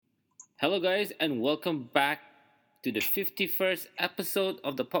Hello, guys, and welcome back to the 51st episode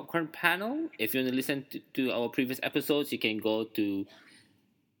of the Popcorn Panel. If you want to listen to our previous episodes, you can go to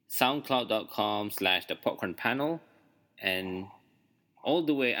soundcloud.com/slash the popcorn panel. And all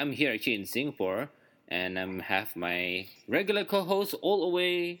the way, I'm here actually in Singapore, and I have my regular co host all the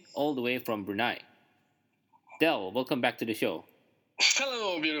way from Brunei. Del, welcome back to the show.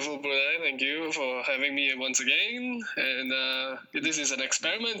 Hello, beautiful Brunei. Thank you for having me once again. And this is an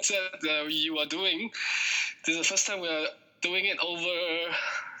experiment that you are doing. This is the first time we are doing it over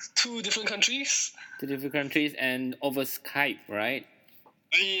two different countries. Two different countries and over Skype, right?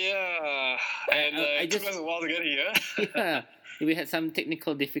 Yeah. And it took us a while to get here. Yeah. We had some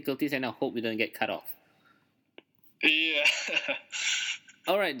technical difficulties, and I hope we don't get cut off. Yeah.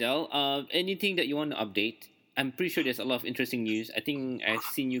 All right, Del. Anything that you want to update? I'm pretty sure there's a lot of interesting news. I think I've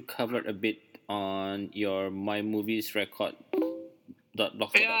seen you covered a bit on your My Movies Record. Yeah.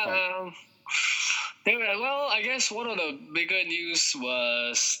 Well, I guess one of the bigger news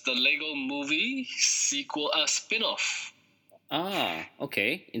was the Lego Movie sequel, spin-off. Ah,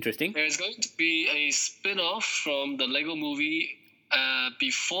 okay, interesting. There's going to be a spin-off from the Lego Movie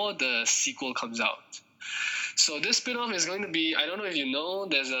before the sequel comes out. So this spin-off is going to be, I don't know if you know,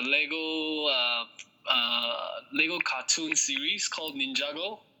 there's a Lego cartoon series called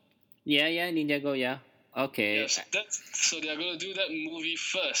Ninjago. Yeah, Ninjago, yeah. Okay. Yes, so they're going to do that movie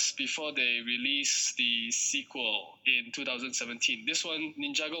first before they release the sequel in 2017. This one,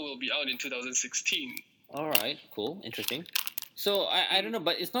 Ninjago, will be out in 2016. All right, cool, interesting. So I don't know,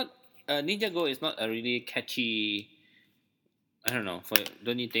 but it's not Ninjago is not a really catchy. I don't know.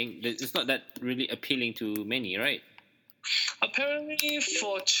 Don't you think it's not that really appealing to many, right? Apparently,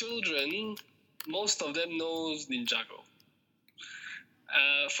 for children, most of them knows Ninjago.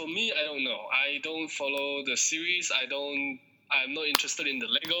 For me, I don't know. I don't follow the series. I'm not interested in the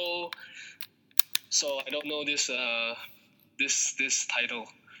Lego, so I don't know this title.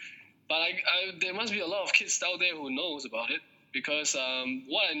 But there must be a lot of kids out there who knows about it, because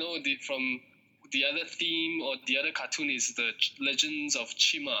what I know from the other theme or the other cartoon is the Legends of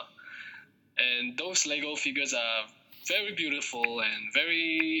Chima, and those Lego figures are very beautiful and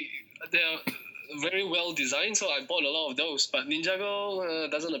they're very well designed. So I bought a lot of those, but Ninjago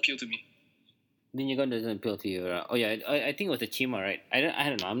doesn't appeal to me. Ninjago doesn't appeal to you, right? Oh yeah, I think it was the Chima, right? I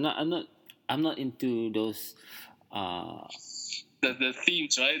don't know. I'm not into those. The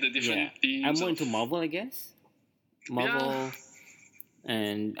themes, right? The different themes. I'm more into Marvel, I guess. Marvel. Yeah.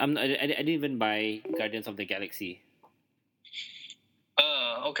 And I didn't even buy Guardians of the Galaxy.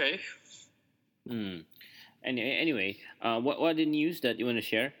 Okay. Anyway, what are the news that you want to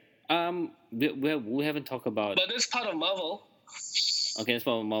share? We haven't talked about. But that's part of Marvel. Okay, that's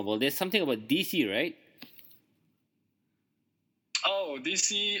part of Marvel. There's something about DC, right? Oh,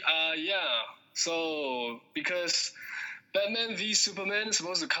 DC. Yeah. So because Batman v Superman is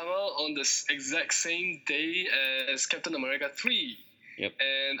supposed to come out on the exact same day as Captain America 3. Yep.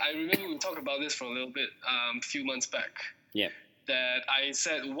 And I remember we talked about this for a little bit a few months back. Yep. That I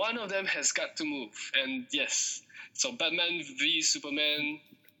said one of them has got to move. And yes, so Batman v Superman.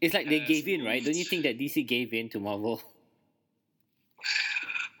 It's like they gave in, right? Don't you think that DC gave in to Marvel?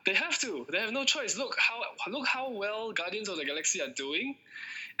 They have to. They have no choice. Look how well Guardians of the Galaxy are doing.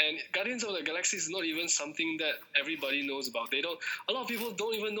 And Guardians of the Galaxy is not even something that everybody knows about. A lot of people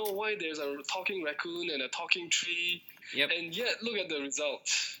don't even know why there's a talking raccoon and a talking tree. Yep. And yet, look at the result.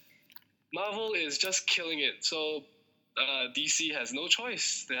 Marvel is just killing it. So DC has no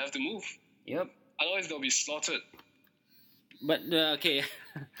choice. They have to move. Yep. Otherwise, they'll be slaughtered. But, okay,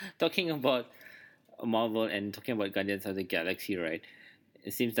 talking about Marvel and talking about Guardians of the Galaxy, right?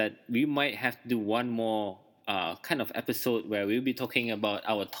 It seems that we might have to do one more kind of episode where we'll be talking about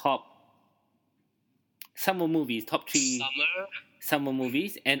our top summer movies, top 3 summer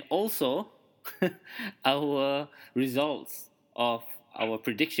movies, and also our results of our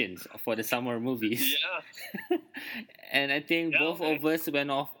predictions for the summer movies. Yeah. And I think both of us went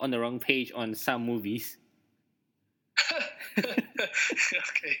off on the wrong page on some movies.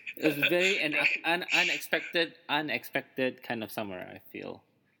 Okay. It was very unexpected kind of summer, I feel.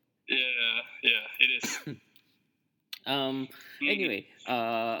 Yeah, it is. Anyway,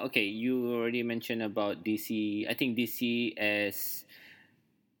 okay, you already mentioned about DC. I think DC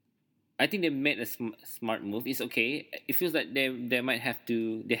I think they made a smart move. It's okay. It feels like they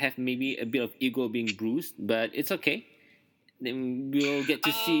have maybe a bit of ego being bruised, but it's okay. Then we'll get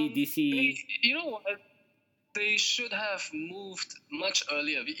to see DC. You know what? They should have moved much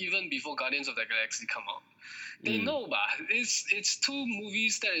earlier, even before Guardians of the Galaxy come out. They know, but it's two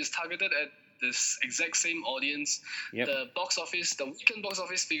movies that is targeted at this exact same audience, Yep. the weekend box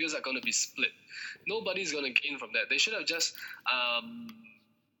office figures are going to be split. Nobody's going to gain from that. They should have just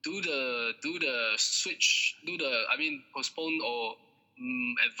do the switch, postpone or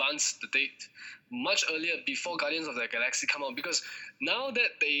advance the date much earlier before Guardians of the Galaxy come out, because now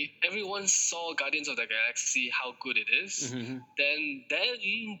that everyone saw Guardians of the Galaxy how good it is, Mm-hmm. then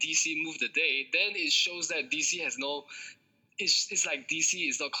DC moved the date. Then it shows that DC has no. It's like DC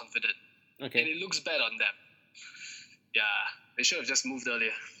is not confident, Okay. and it looks bad on them. Yeah, they should have just moved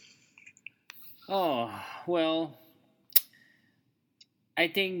earlier. Oh, well, I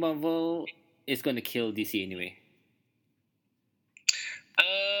think Marvel is going to kill DC anyway.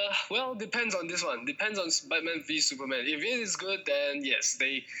 Well, depends on this one. Depends on Batman v Superman. If it is good, then yes,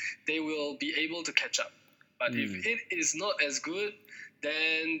 they will be able to catch up. But if it is not as good,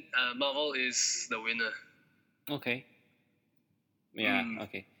 then Marvel is the winner. Okay. Yeah,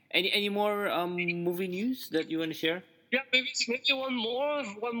 okay. Any more movie news that you want to share? Yeah, maybe one more.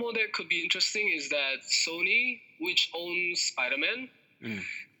 One more that could be interesting is that Sony, which owns Spider-Man,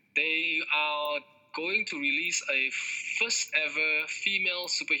 they are going to release a first ever female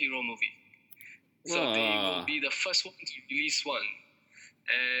superhero movie. So they will be the first one to release one.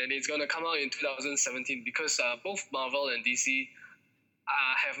 And it's going to come out in 2017 because both Marvel and DC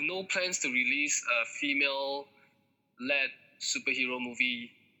have no plans to release a female-led superhero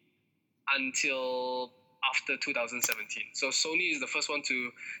movie until after 2017. So Sony is the first one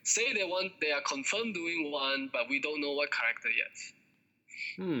to say they are confirmed doing one, but we don't know what character yet.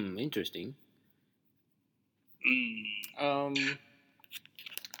 Interesting.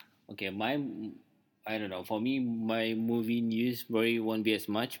 Okay, I don't know. For me, my movie news probably won't be as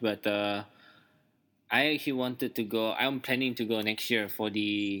much, but I actually wanted to go. I'm planning to go next year for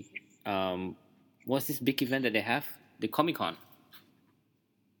the what's this big event that they have? The Comic-Con.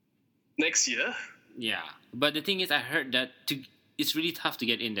 Next year? Yeah, but the thing is, I heard that it's really tough to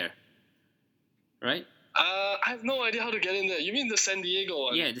get in there, right? I have no idea how to get in there. You mean the San Diego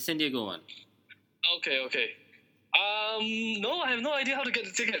one? Yeah, the San Diego one. Okay. No, I have no idea how to get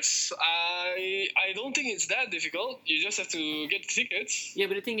the tickets. I don't think it's that difficult. You just have to get the tickets. Yeah,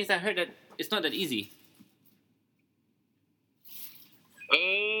 but the thing is, I heard that it's not that easy.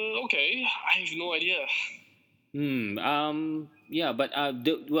 Okay. I have no idea. Yeah, but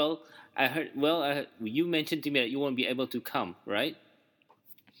I heard. You mentioned to me that you won't be able to come, right?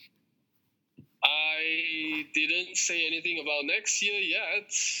 I didn't say anything about next year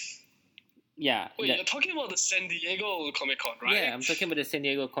yet. Yeah. Wait, you're talking about the San Diego Comic-Con, right? Yeah, I'm talking about the San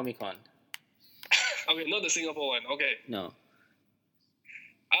Diego Comic-Con. Okay, not the Singapore one. Okay. No.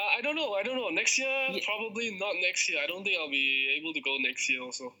 I don't know. Next year, probably not next year. I don't think I'll be able to go next year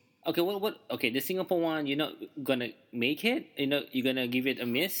also. Okay, what? Okay, the Singapore one, you're not gonna make it? You're gonna give it a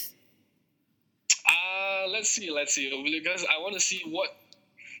miss? Let's see. Because I want to see what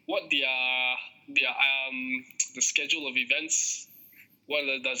the schedule of events. What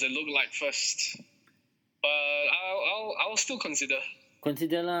does it look like first? But I'll still consider.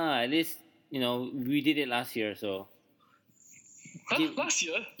 Consider lah. At least we did it last year, so. Last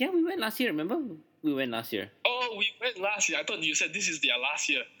year? Yeah, we went last year. Remember, we went last year. Oh, we went last year. I thought you said this is their last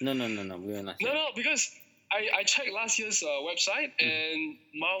year. No. We went last year. No, because I checked last year's website and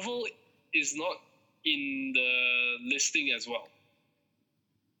Marvel is not in the listing as well.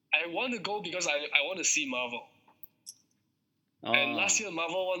 I want to go because I want to see Marvel. Oh. And last year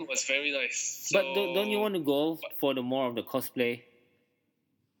Marvel one was very nice. So, but don't you want to go for the more of the cosplay?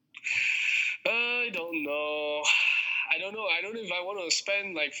 I don't know. I don't know if I want to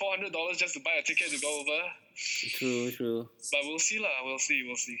spend like $400 just to buy a ticket to go over. True. But we'll see lah. We'll see.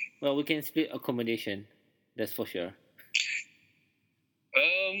 Well, we can split accommodation. That's for sure.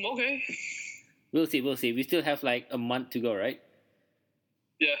 Okay. We'll see. We still have like a month to go, right?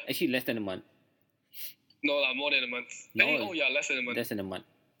 Yeah. Actually, less than a month. No lah, more than a month. No, less than a month. Less than a month.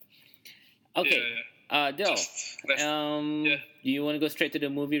 Okay. Yeah. Del. Do you want to go straight to the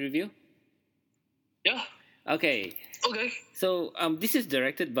movie review? Yeah. Okay. So this is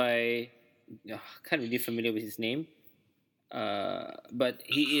directed by can't really familiar with his name, but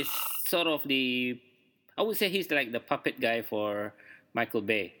he is sort of I would say he's like the puppet guy for Michael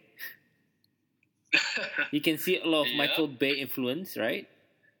Bay. You can see a lot of Michael Bay influence, right?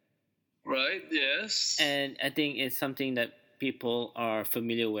 Right. Yes. And I think it's something that people are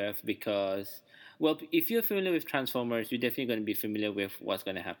familiar with because, well, if you're familiar with Transformers, you're definitely going to be familiar with what's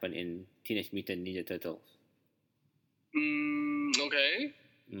going to happen in Teenage Mutant Ninja Turtles. Okay.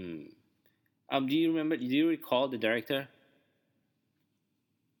 Do you recall the director?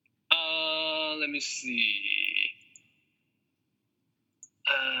 Let me see.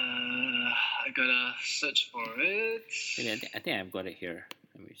 I gotta search for it. I think I've got it here.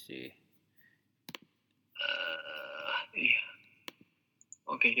 Let me see.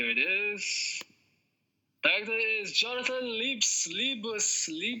 Yeah. Okay, here it is. Director is Jonathan Liebesman?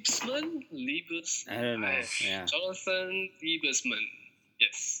 I don't know. Yeah. Jonathan Liebesman.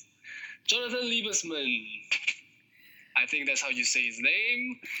 Yes. Jonathan Liebesman. I think that's how you say his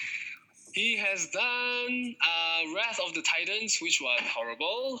name. He has done Wrath of the Titans, which was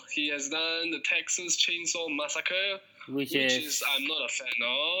horrible. He has done the Texas Chainsaw Massacre, which is I'm not a fan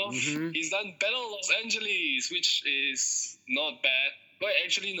of. Mm-hmm. He's done Battle Los Angeles, which is not bad. But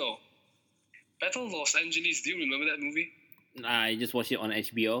actually, no. Battle Los Angeles, do you remember that movie? I just watched it on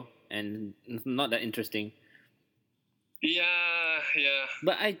HBO, and not that interesting. Yeah.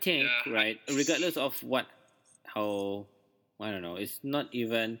 But I think, right, regardless of how, I don't know, it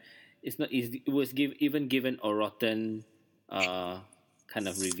was even given a rotten kind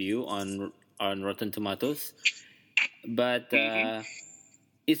of review on Rotten Tomatoes, but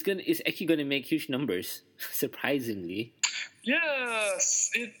it's actually going to make huge numbers, surprisingly.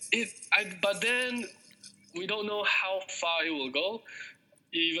 Yes, but then we don't know how far it will go,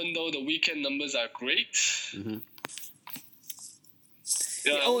 even though the weekend numbers are great. Mm-hmm.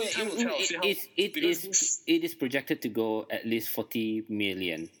 Yeah, it is projected to go at least 40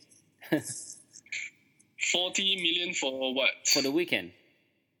 million. 40 million for what? For the weekend.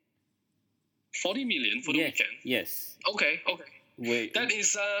 40 million for the weekend? Yes. Okay. That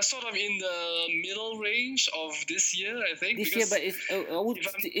is sort of in the middle range of this year, I think. This year, but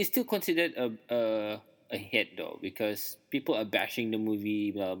it's still considered a hit, though, because people are bashing the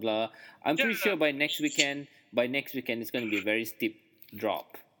movie, blah, blah. I'm pretty sure by next weekend, it's going to be a very steep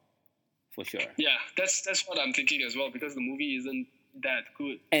drop, for sure. Yeah, that's what I'm thinking as well, because the movie isn't that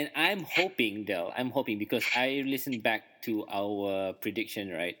good. And I'm hoping because I listened back to our prediction,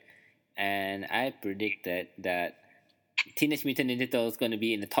 right? And I predicted that Teenage Mutant Ninja Turtles is going to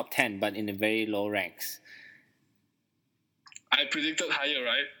be in the top 10, but in the very low ranks. I predicted higher,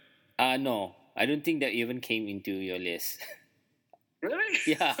 right? No. I don't think that even came into your list. Really?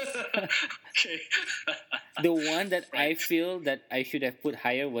 Yeah. Okay. The one that I feel that I should have put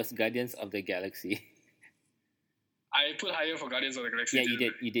higher was Guardians of the Galaxy. I put higher for Guardians of the Galaxy. Yeah,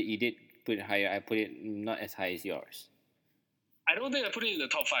 you did put it higher. I put it not as high as yours. I don't think I put it in the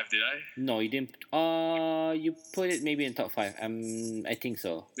top 5, did I? No, you didn't. You put it maybe in top 5. I think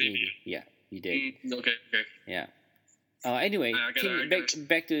so. Maybe. Yeah, you did. Okay. Yeah. Anyway,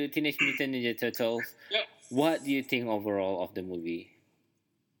 back to Teenage Mutant Ninja Turtles. Yep. What do you think overall of the movie?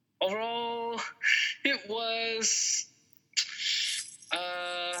 Overall, it was...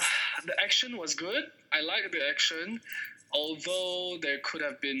 the action was good. I liked the action, although there could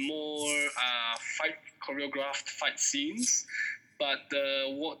have been more choreographed fight scenes. But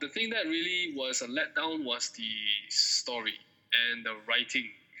the thing that really was a letdown was the story and the writing.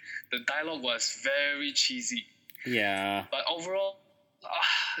 The dialogue was very cheesy. Yeah. But overall,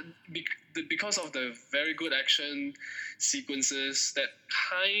 because of the very good action sequences, that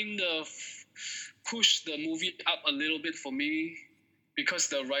kind of pushed the movie up a little bit for me, because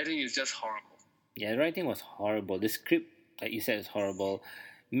the writing is just horrible. Yeah, the writing was horrible. The script, like you said, is horrible.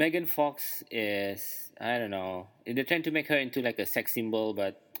 Megan Fox is, I don't know, they're trying to make her into like a sex symbol,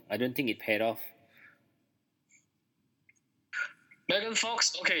 but I don't think it paid off. Megan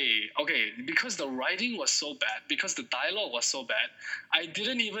Fox, okay, because the writing was so bad, because the dialogue was so bad, I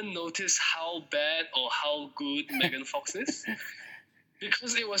didn't even notice how bad or how good Megan Fox is.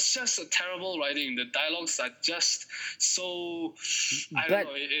 Because it was just a terrible writing. The dialogues are just so... I don't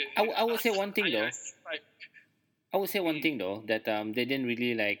know. I would say one thing, though. I would say one thing, though, that they didn't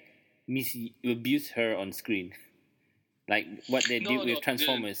really, like, abuse her on screen. Like what they did with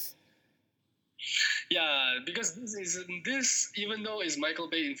Transformers. Yeah, because this even though it's Michael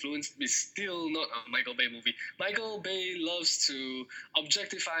Bay influenced, is still not a Michael Bay movie. Michael Bay loves to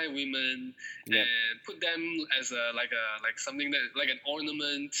objectify women and put them as like something that like an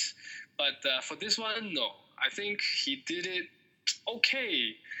ornament. But for this one, no. I think he did it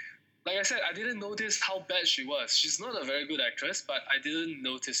okay. Like I said, I didn't notice how bad she was. She's not a very good actress, but I didn't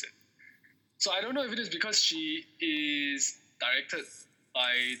notice it. So I don't know if it is because she is directed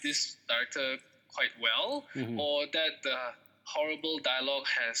by this director quite well, or that the horrible dialogue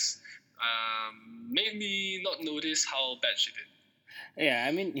has made me not notice how bad she did. Yeah,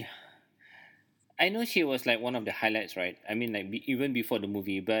 I mean, I know she was like one of the highlights, right? I mean, like even before the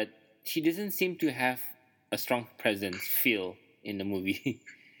movie, but she doesn't seem to have a strong presence feel in the movie.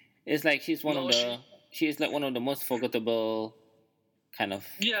 It's like she is like one of the most forgettable kind of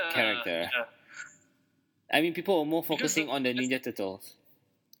character. Yeah. I mean, people are more focusing on the Ninja Turtles.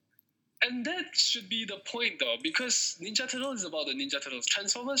 And that should be the point, though, because Ninja Turtles is about the Ninja Turtles.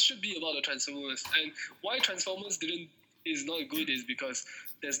 Transformers should be about the Transformers. And why Transformers is not good is because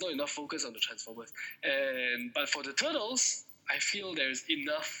there's not enough focus on the Transformers. But for the Turtles, I feel there's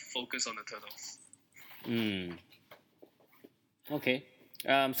enough focus on the Turtles. Okay.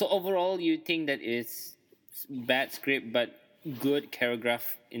 So overall, you think that it's bad script but good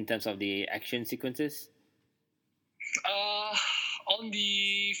choreograph in terms of the action sequences?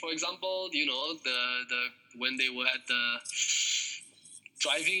 For example, the when they were at the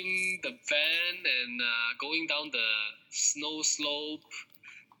driving the van and going down the snow slope,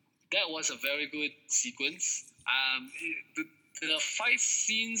 that was a very good sequence. The fight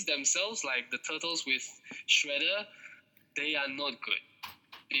scenes themselves, like the turtles with Shredder, they are not good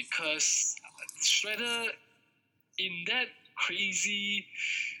because Shredder in that crazy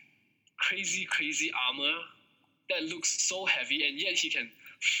armor that looks so heavy, and yet he can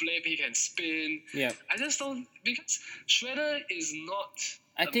flip, he can spin. Yeah. I just don't, because Shredder is not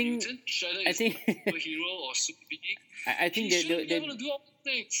mutant. Shredder is think not a superhero or super being. I think he should be able to do all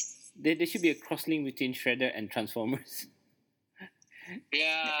things. There should be a cross-link between Shredder and Transformers.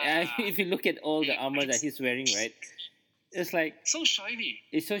 Yeah. If you look at all the armor that he's wearing, right? It's like so shiny.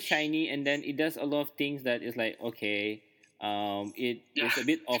 It's so shiny, and then it does a lot of things that is like, okay, it is a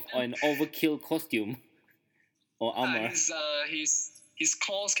bit of an overkill costume or armor. His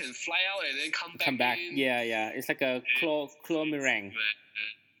claws can fly out and then come back. In. Yeah. It's like a claw meringue.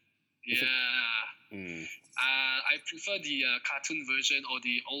 Yeah. I prefer the cartoon version or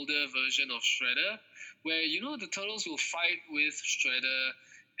the older version of Shredder, where the turtles will fight with Shredder,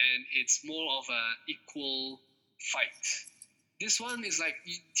 and it's more of an equal fight. This one is like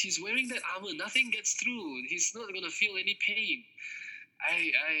he's wearing that armor, nothing gets through. He's not gonna feel any pain.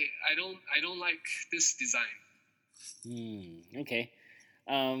 I don't like this design. Okay.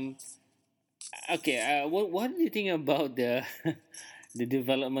 Okay. What do you think about the the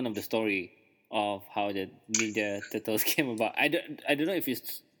development of the story of how the Ninja Turtles came about? I don't know if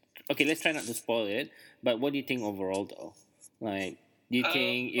it's okay. Let's try not to spoil it. But what do you think overall, though? Like, do you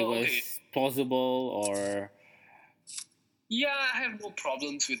think it was plausible or? Yeah, I have no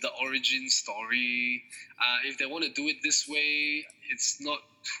problems with the origin story. If they want to do it this way, it's not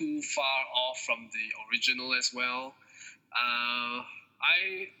too far off from the original as well.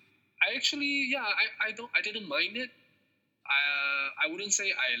 I actually, I didn't mind it. I wouldn't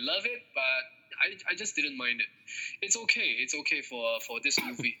say I love it, but I just didn't mind it. It's okay. It's okay for this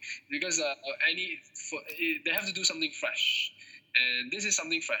movie because they have to do something fresh, and this is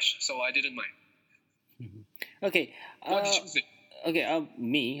something fresh, so I didn't mind. Okay. What did you think? Okay.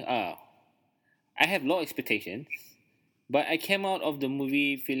 Me. I have low expectations, but I came out of the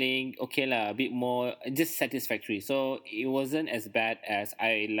movie feeling okay lah, a bit more just satisfactory. So it wasn't as bad as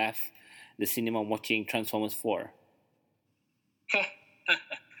I left the cinema watching Transformers 4.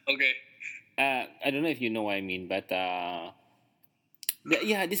 Okay. I don't know if you know what I mean, but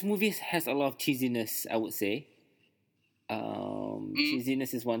this movie has a lot of cheesiness, I would say.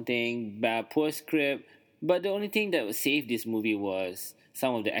 Cheesiness is one thing, poor script. But the only thing that saved this movie was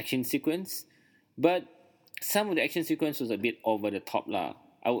some of the action sequence. But some of the action sequence was a bit over the top lah.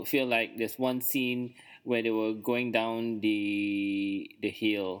 I would feel like there's one scene where they were going down the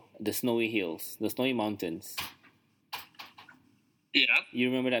hill, the snowy hills, the snowy mountains. Yeah. You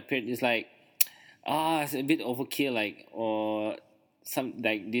remember that period? It's like, it's a bit overkill, like, or some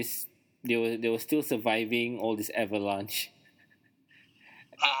like this. They were still surviving all this avalanche.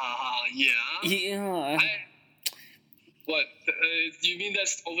 Yeah. Yeah. What? You mean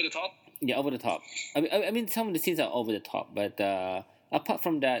that's over the top? Yeah, over the top. I mean, some of the scenes are over the top, but apart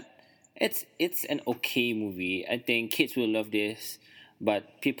from that, it's an okay movie. I think kids will love this,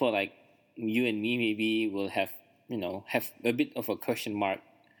 but people like you and me maybe will have a bit of a question mark.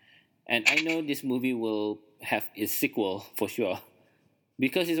 And I know this movie will have its sequel for sure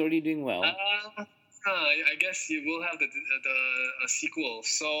because it's already doing well. I guess you will have a sequel.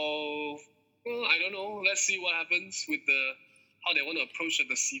 So, I don't know. Let's see what happens with how they want to approach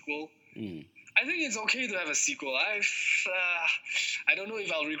the sequel. I think it's okay to have a sequel. I don't know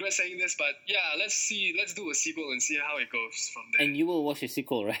if I'll regret saying this, but yeah, let's see. Let's do a sequel and see how it goes from there. And you will watch a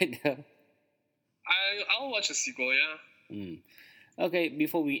sequel, right? I'll watch a sequel. Yeah. Okay.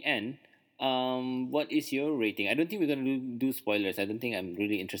 Before we end, what is your rating? I don't think we're gonna do spoilers. I don't think I'm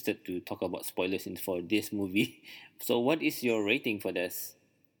really interested to talk about spoilers for this movie. So, what is your rating for this?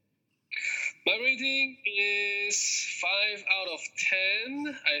 My rating is 5 out of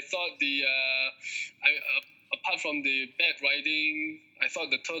 10. I thought apart from the bad writing, I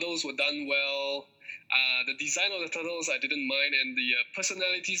thought the turtles were done well. The design of the turtles I didn't mind, and the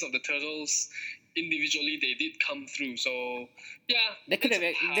personalities of the turtles individually they did come through. So yeah, They could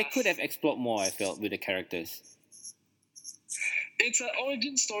have explored more. I felt with the characters. It's an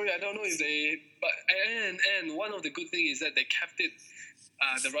origin story. I don't know if they, but and one of the good things is that they kept it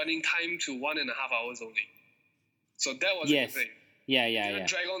the running time to 1.5 hours only. So that was a good thing. Yeah. It didn't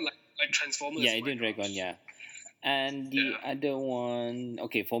drag on like Transformers. Yeah, it didn't drag on. Yeah, and the other one,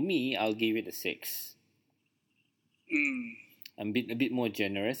 okay, for me, I'll give it a 6. I'm a bit more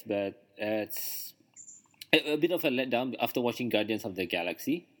generous, but it's a bit of a letdown after watching Guardians of the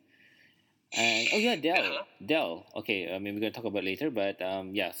Galaxy. And Dell. Okay, I mean we're gonna talk about it later, but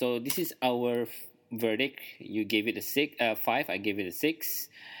yeah. So this is our verdict. You gave it a 5. I gave it a 6.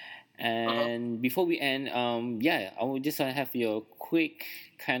 And before we end, I would just want to have your quick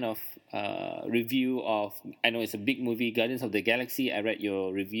kind of review of. I know it's a big movie, Guardians of the Galaxy. I read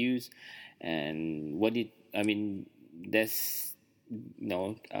your reviews, and there's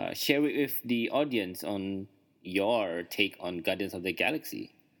share it with the audience on your take on Guardians of the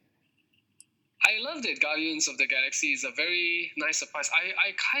Galaxy. I loved it. Guardians of the Galaxy is a very nice surprise.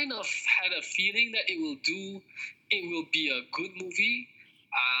 I kind of had a feeling that it will be a good movie.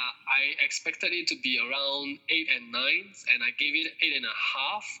 I expected it to be around 8 and 9, and I gave it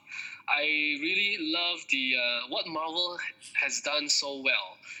 8.5. I really love the what Marvel has done so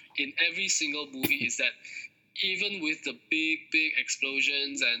well in every single movie is that even with the big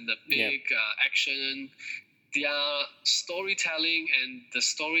explosions and the big action, their storytelling and the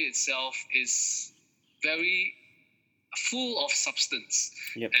story itself is very full of substance.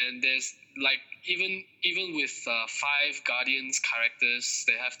 And there's like even with 5 Guardians characters,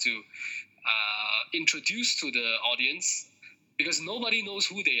 they have to introduce to the audience because nobody knows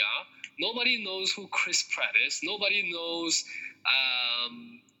who they are. Nobody knows who Chris Pratt is. Nobody knows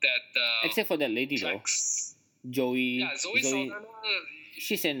that except for that lady though, Zoe. Yeah, Zoe Saldana.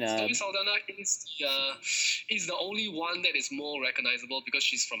 She's in. Zoe Saldana is the only one that is more recognizable because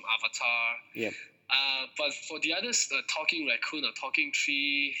she's from Avatar. Yep. But for the others, the Talking Raccoon or Talking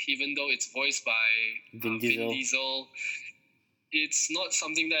Tree, even though it's voiced by Vin Diesel, it's not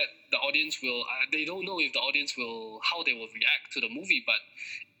something that the audience will. They don't know if the audience how they will react to the movie, but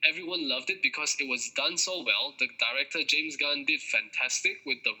everyone loved it because it was done so well. The director James Gunn did fantastic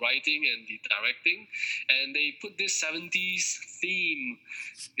with the writing and the directing, and they put this 70s theme,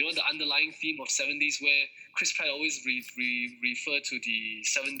 the underlying theme of 70s where Chris Pratt always referred to the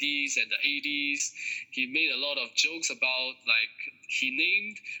 70s and the 80s. He made a lot of jokes about, like, he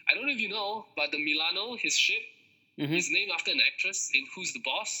named, I don't know if you know, but the Milano, his ship, is named after an actress in Who's the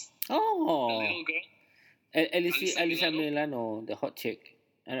Boss? Oh. The little girl. Alyssa Milano, the hot chick.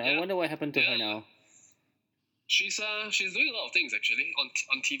 And I wonder what happened to her now. She's doing a lot of things actually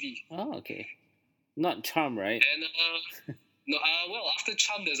on TV. Oh, okay. Not Charm, right? And no, well, after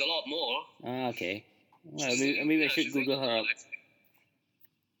Charm, there's a lot more. Ah, okay. Well, maybe I should Google her up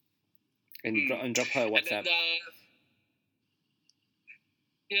and drop her WhatsApp.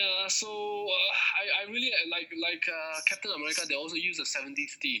 Yeah, so I really like Captain America. They also use a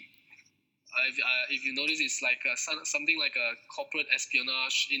 70s theme. If you notice, it's like something like a corporate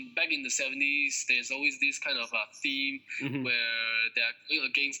espionage. Back in the 70s, there's always this kind of a theme where they're going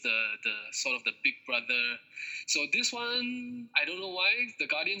against the sort of the big brother. So this one, I don't know why, the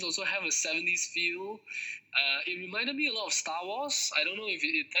Guardians also have a 70s feel. It reminded me a lot of Star Wars. I don't know if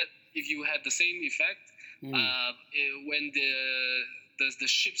you had the same effect. When the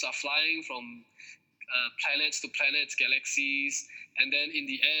ships are flying from planets to planets, galaxies, and then in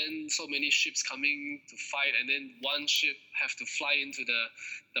the end, so many ships coming to fight, and then one ship have to fly into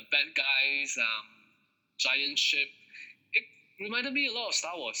the bad guys' giant ship. It reminded me a lot of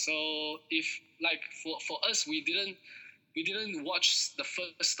Star Wars. So if like for us, we didn't watch the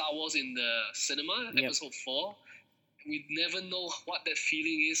first Star Wars in the cinema, Episode 4. We never know what that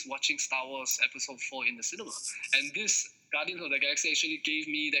feeling is watching Star Wars Episode 4 in the cinema, and this Guardians of the Galaxy actually gave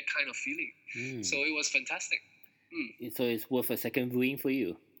me that kind of feeling. So it was fantastic. So it's worth a second viewing for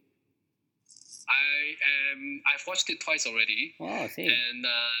you. I've watched it twice already. Oh, same. And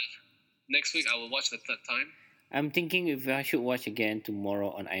next week I will watch the third time. I'm thinking if I should watch again tomorrow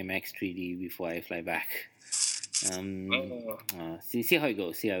on IMAX 3D before I fly back. See how it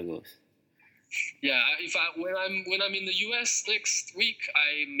goes. Yeah, when I'm in the US next week,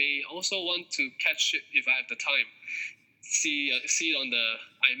 I may also want to catch it if I have the time. See it on the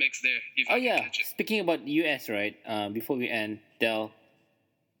IMAX there. If I can catch it. Speaking about US, right? Before we end, Del,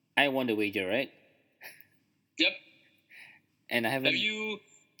 I won the wager, right? Yep. And I haven't. Have you?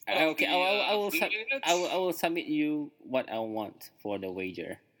 Okay, I will submit you what I want for the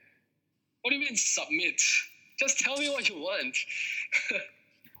wager. What do you mean submit? Just tell me what you want.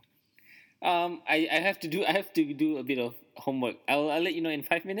 I have to do a bit of homework. I'll let you know in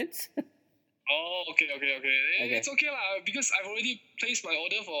 5 minutes. Oh, okay. Okay. It's okay lah, because I've already placed my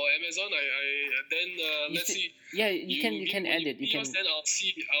order for Amazon. Let's see. Yeah, you can when add it. You can. Then I'll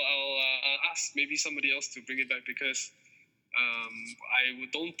see. I'll ask maybe somebody else to bring it back, because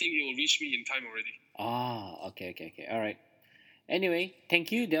don't think it will reach me in time already. Okay. All right. Anyway, thank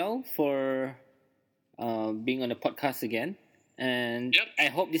you, Del, for being on the podcast again. And Yep. I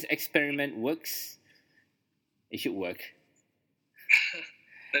hope this experiment works. It should work.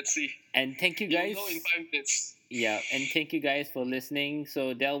 Let's see. And thank you guys. You'll know in 5 minutes. Yeah, and thank you guys for listening.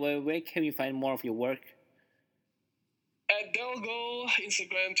 So, Del, where can we find more of your work? At Delgo,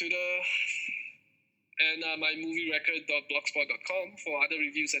 Instagram, Twitter, and my movierecord.blogspot.com for other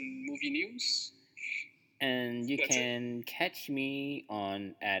reviews and movie news. And you can catch me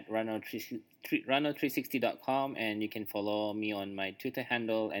on at Rano360.com, and you can follow me on my Twitter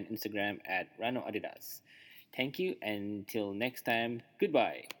handle and Instagram at Rano Adidas. Thank you, and until next time,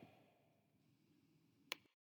 goodbye.